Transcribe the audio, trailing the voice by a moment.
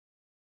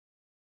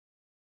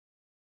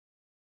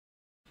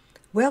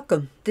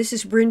Welcome. This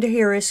is Brenda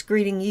Harris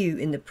greeting you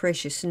in the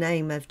precious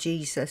name of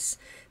Jesus.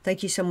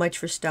 Thank you so much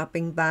for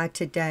stopping by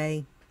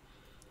today.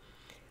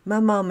 My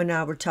mom and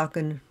I were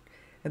talking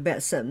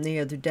about something the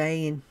other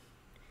day, and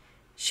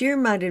she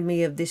reminded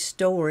me of this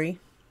story.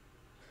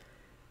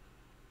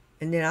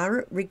 And then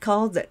I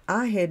recalled that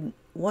I had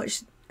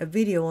watched a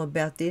video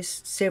about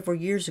this several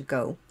years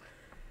ago.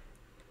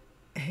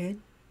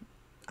 And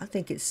I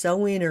think it's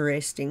so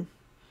interesting.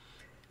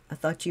 I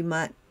thought you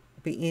might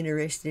be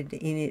interested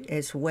in it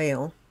as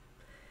well.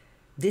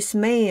 This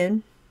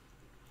man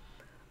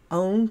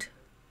owned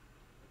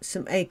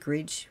some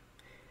acreage,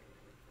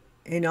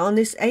 and on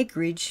this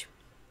acreage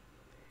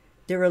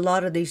there were a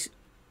lot of these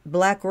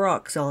black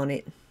rocks on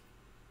it.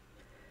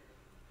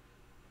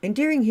 And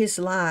during his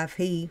life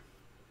he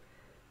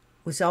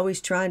was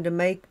always trying to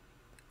make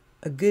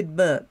a good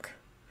buck,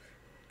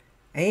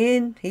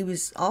 and he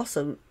was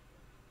also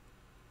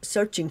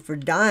searching for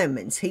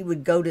diamonds. He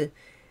would go to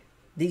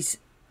these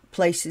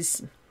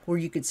places where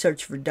you could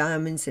search for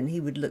diamonds, and he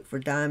would look for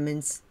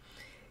diamonds,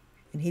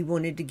 and he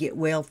wanted to get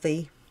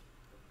wealthy.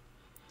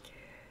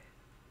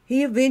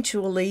 He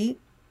eventually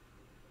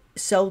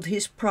sold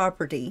his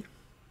property,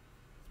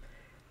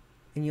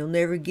 and you'll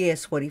never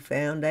guess what he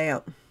found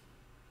out.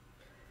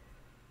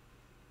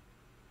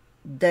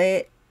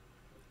 That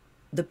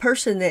the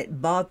person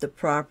that bought the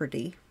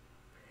property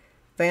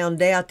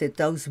found out that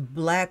those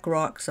black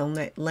rocks on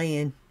that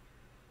land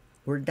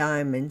were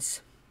diamonds.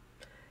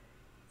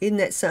 Isn't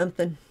that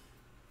something?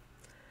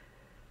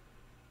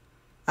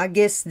 I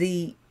guess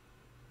the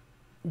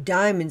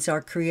diamonds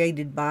are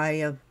created by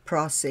a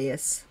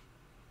process.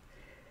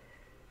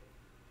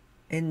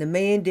 And the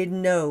man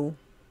didn't know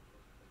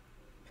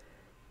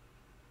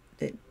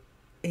that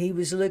he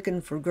was looking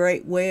for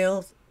great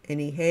wealth, and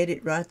he had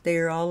it right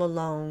there all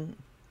along,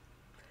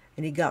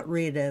 and he got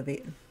rid of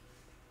it.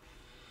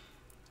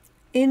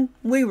 And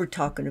we were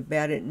talking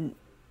about it, and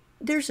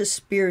there's a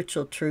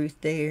spiritual truth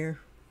there.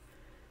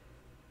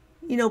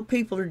 You know,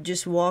 people are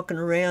just walking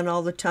around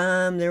all the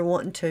time. They're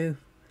wanting to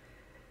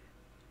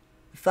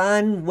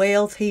find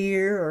wealth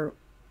here, or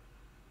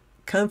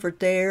comfort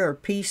there, or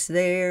peace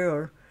there,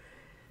 or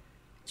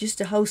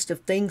just a host of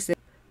things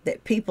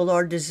that people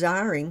are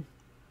desiring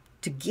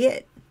to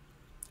get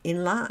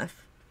in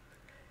life.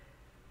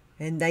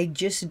 And they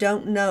just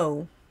don't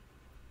know.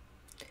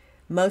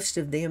 Most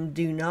of them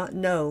do not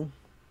know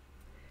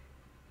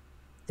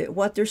that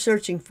what they're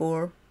searching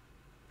for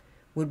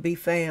would be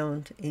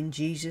found in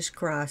Jesus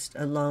Christ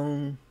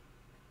alone.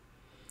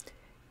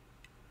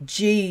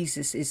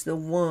 Jesus is the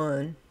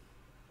one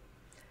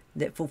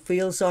that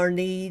fulfills our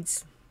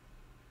needs.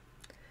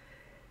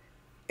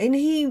 And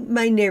he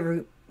may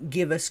never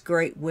give us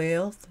great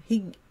wealth.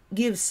 He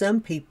gives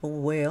some people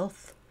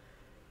wealth.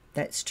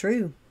 That's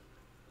true.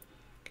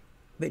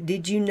 But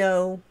did you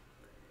know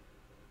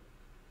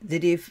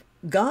that if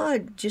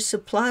God just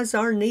supplies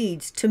our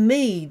needs, to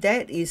me,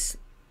 that is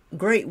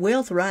great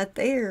wealth right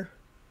there.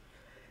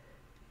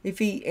 If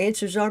he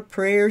answers our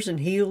prayers and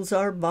heals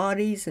our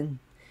bodies and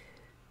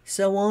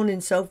so on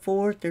and so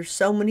forth, there's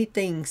so many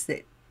things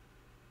that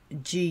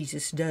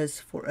Jesus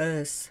does for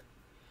us.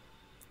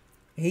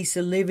 He's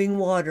the living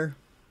water.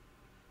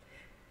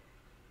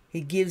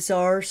 He gives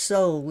our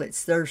soul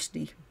that's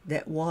thirsty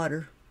that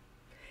water.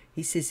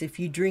 He says, if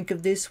you drink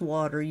of this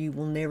water, you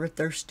will never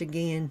thirst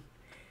again.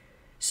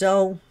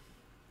 So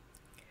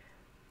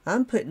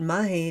I'm putting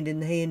my hand in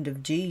the hand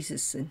of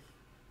Jesus. And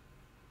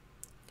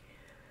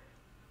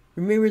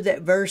remember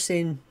that verse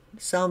in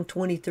Psalm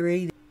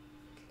 23,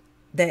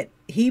 that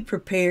he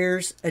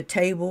prepares a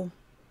table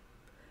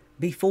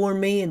before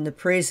me in the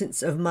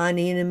presence of mine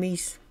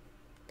enemies.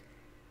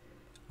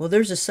 Well,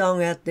 there's a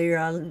song out there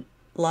I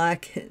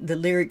like the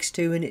lyrics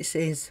to, and it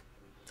says,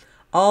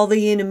 all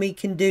the enemy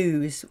can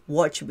do is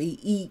watch me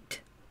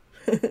eat.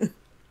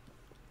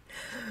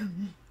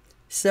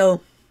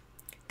 So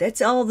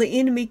that's all the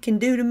enemy can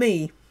do to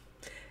me,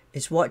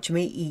 is watch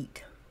me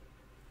eat.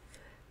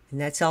 And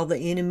that's all the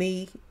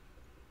enemy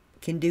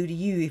can do to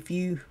you if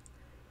you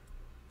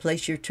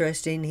place your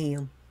trust in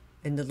him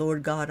and the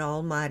Lord God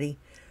Almighty.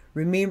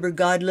 Remember,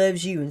 God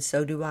loves you, and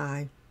so do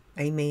I.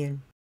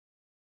 Amen.